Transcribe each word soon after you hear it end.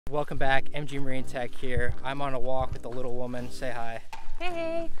Welcome back, MG Marine Tech here. I'm on a walk with the little woman. Say hi.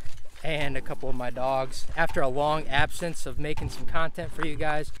 Hey. And a couple of my dogs. After a long absence of making some content for you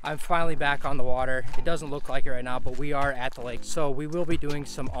guys, I'm finally back on the water. It doesn't look like it right now, but we are at the lake. So we will be doing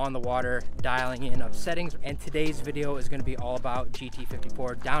some on the water dialing in of settings. And today's video is gonna be all about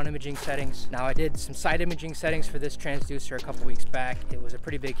GT54 down imaging settings. Now I did some side imaging settings for this transducer a couple weeks back. It was a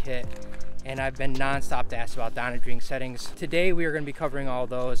pretty big hit, and I've been non-stop asked about down imaging settings. Today we are gonna be covering all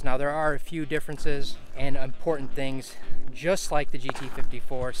those. Now there are a few differences and important things. Just like the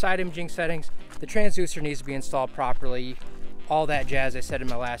GT54 side imaging settings, the transducer needs to be installed properly. All that jazz I said in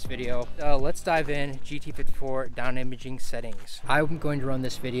my last video. Let's dive in. GT54 down imaging settings. I'm going to run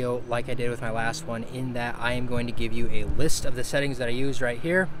this video like I did with my last one, in that I am going to give you a list of the settings that I use right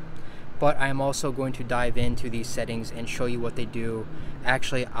here, but I am also going to dive into these settings and show you what they do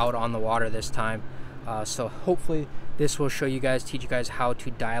actually out on the water this time. So hopefully this will show you guys, teach you guys how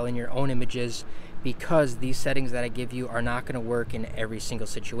to dial in your own images, because these settings that I give you are not going to work in every single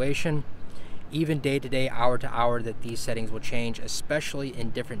situation. Even day to day, hour to hour, that these settings will change, especially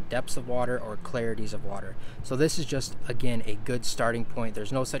in different depths of water or clarities of water. So this is just, again, a good starting point.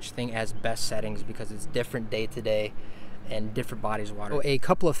 There's no such thing as best settings because it's different day to day and different bodies of water. So a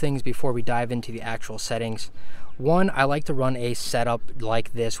couple of things before we dive into the actual settings. One, I like to run a setup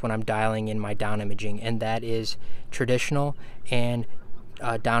like this when I'm dialing in my down imaging, and that is traditional and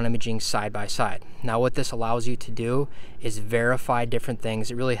down imaging side by side. Now what this allows you to do is verify different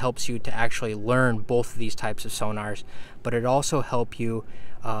things. It really helps you to actually learn both of these types of sonars, but it also helps you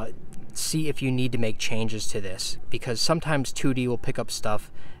see if you need to make changes to this, because sometimes 2D will pick up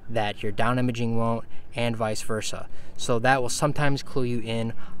stuff that your down imaging won't, and vice versa. So that will sometimes clue you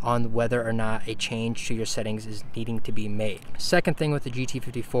in on whether or not a change to your settings is needing to be made. Second thing with the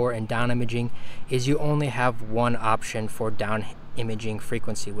GT54 and down imaging is you only have one option for down imaging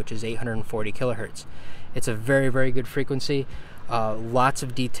frequency, which is 840 kilohertz. It's a very, very good frequency. Lots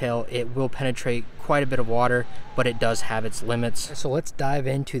of detail. It will penetrate quite a bit of water, but it does have its limits. So let's dive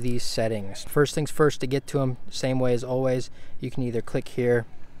into these settings. First things first, to get to them, same way as always, you can either click here,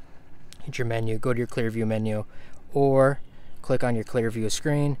 hit your menu, go to your ClearView menu, or click on your ClearView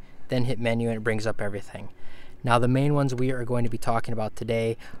screen, then hit menu, and it brings up everything. Now the main ones we are going to be talking about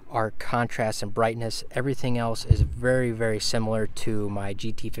today are contrast and brightness. Everything else is very, very similar to my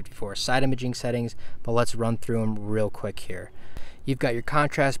GT54 side imaging settings, but let's run through them real quick here. You've got your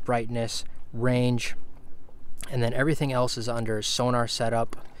contrast, brightness, range, and then everything else is under sonar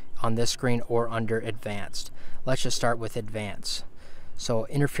setup on this screen or under advanced. Let's just start with advanced. So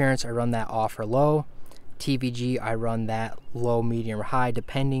interference, I run that off or low. TVG, I run that low, medium, or high,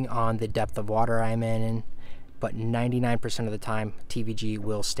 depending on the depth of water I'm in, but 99% of the time TVG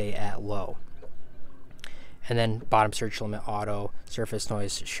will stay at low. And then bottom search limit, auto, surface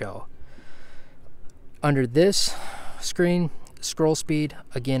noise, show. Under this screen, scroll speed,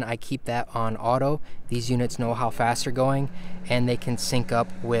 again, I keep that on auto. These units know how fast they're going, and they can sync up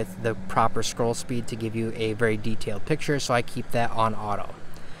with the proper scroll speed to give you a very detailed picture, so I keep that on auto.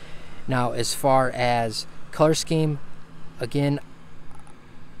 Now as far as color scheme, again,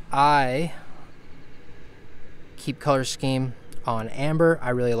 I keep color scheme on amber. I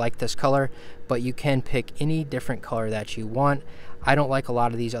really like this color, but you can pick any different color that you want. I don't like a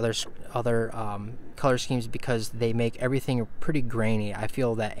lot of these other color schemes because they make everything pretty grainy. I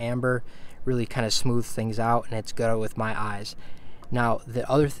feel that amber really kind of smooths things out, and it's good with my eyes. Now the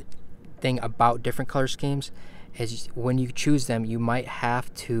other thing about different color schemes is when you choose them, you might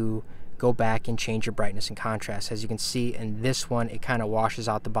have to go back and change your brightness and contrast. As you can see in this one, it kind of washes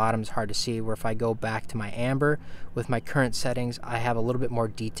out the bottom. It's hard to see, where if I go back to my amber with my current settings, I have a little bit more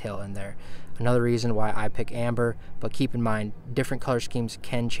detail in there. Another reason why I pick amber, but keep in mind different color schemes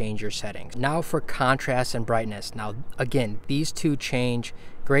can change your settings. Now for contrast and brightness. Now again, these two change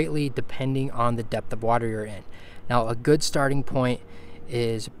greatly depending on the depth of water you're in. Now a good starting point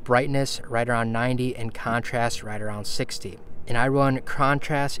is brightness right around 90 and contrast right around 60. And I run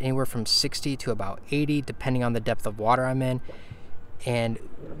contrast anywhere from 60 to about 80 depending on the depth of water I'm in. And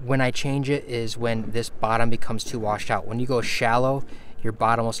when I change it is when this bottom becomes too washed out. When you go shallow, your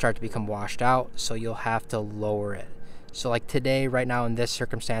bottom will start to become washed out, so you'll have to lower it. So like today, right now in this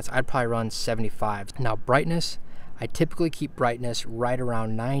circumstance, I'd probably run 75. Now brightness, I typically keep brightness right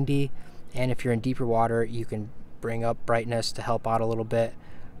around 90, and if you're in deeper water, you can bring up brightness to help out a little bit,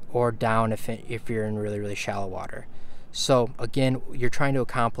 or down if you're in really, really shallow water. So again, what you're trying to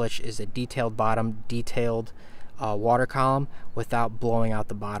accomplish is a detailed bottom, detailed water column without blowing out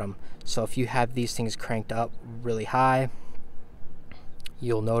the bottom. So if you have these things cranked up really high,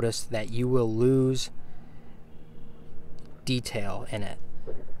 you'll notice that you will lose detail in it.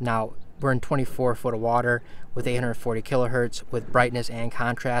 Now, we're in 24 foot of water with 840 kilohertz with brightness and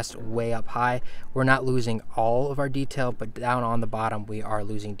contrast way up high. We're not losing all of our detail, but down on the bottom we are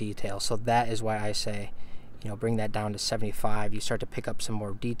losing detail. So that is why I say, you know, bring that down to 75. You start to pick up some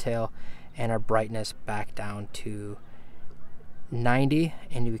more detail, and our brightness back down to 90,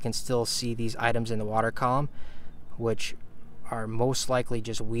 and we can still see these items in the water column, which are most likely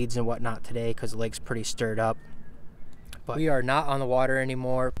just weeds and whatnot today because the lake's pretty stirred up. But we are not on the water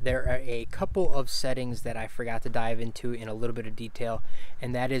anymore. There are a couple of settings that I forgot to dive into in a little bit of detail,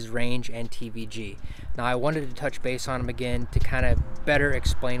 and that is range and TVG. Now, I wanted to touch base on them again to kind of better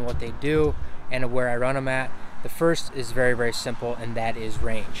explain what they do and where I run them at. The first is very, very simple, and that is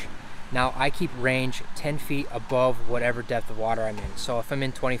range. Now, I keep range 10 feet above whatever depth of water I'm in. So if I'm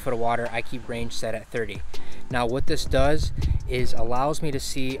in 20 foot of water, I keep range set at 30. Now, what this does is allows me to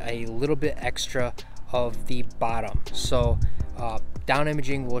see a little bit extra of the bottom. So down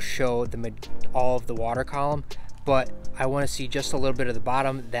imaging will show all of the water column, but I want to see just a little bit of the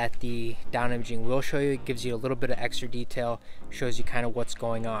bottom that the down imaging will show you. It gives you a little bit of extra detail, shows you kind of what's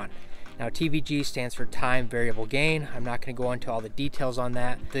going on. Now, TVG stands for time variable gain. I'm not going to go into all the details on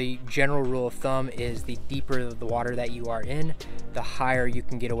that. The general rule of thumb is the deeper the water that you are in, the higher you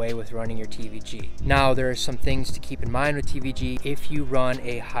can get away with running your TVG. Now, there are some things to keep in mind with TVG. If you run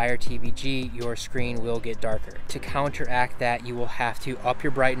a higher TVG, your screen will get darker. To counteract that, you will have to up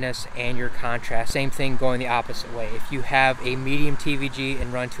your brightness and your contrast. Same thing going the opposite way. If you have a medium TVG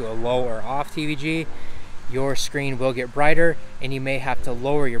and run to a low or off TVG, your screen will get brighter, and you may have to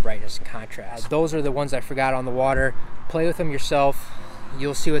lower your brightness and contrast. Those are the ones I forgot on the water. Play with them yourself.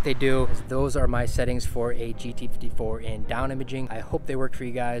 You'll see what they do. Those are my settings for a GT54 in down imaging. I hope they work for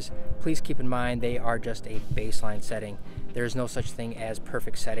you guys. Please keep in mind they are just a baseline setting. There's no such thing as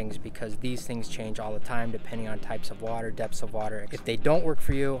perfect settings because these things change all the time depending on types of water, depths of water. If they don't work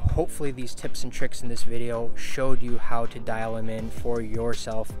for you, hopefully these tips and tricks in this video showed you how to dial them in for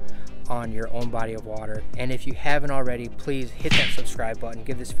yourself on your own body of water. And if you haven't already, please hit that subscribe button,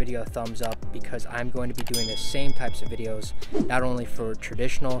 give this video a thumbs up, because I'm going to be doing the same types of videos, not only for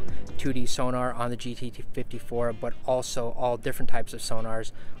traditional 2D sonar on the GT54, but also all different types of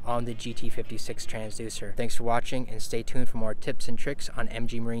sonars on the GT56 transducer. Thanks for watching, and stay tuned for more tips and tricks on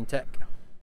MG Marine Tech.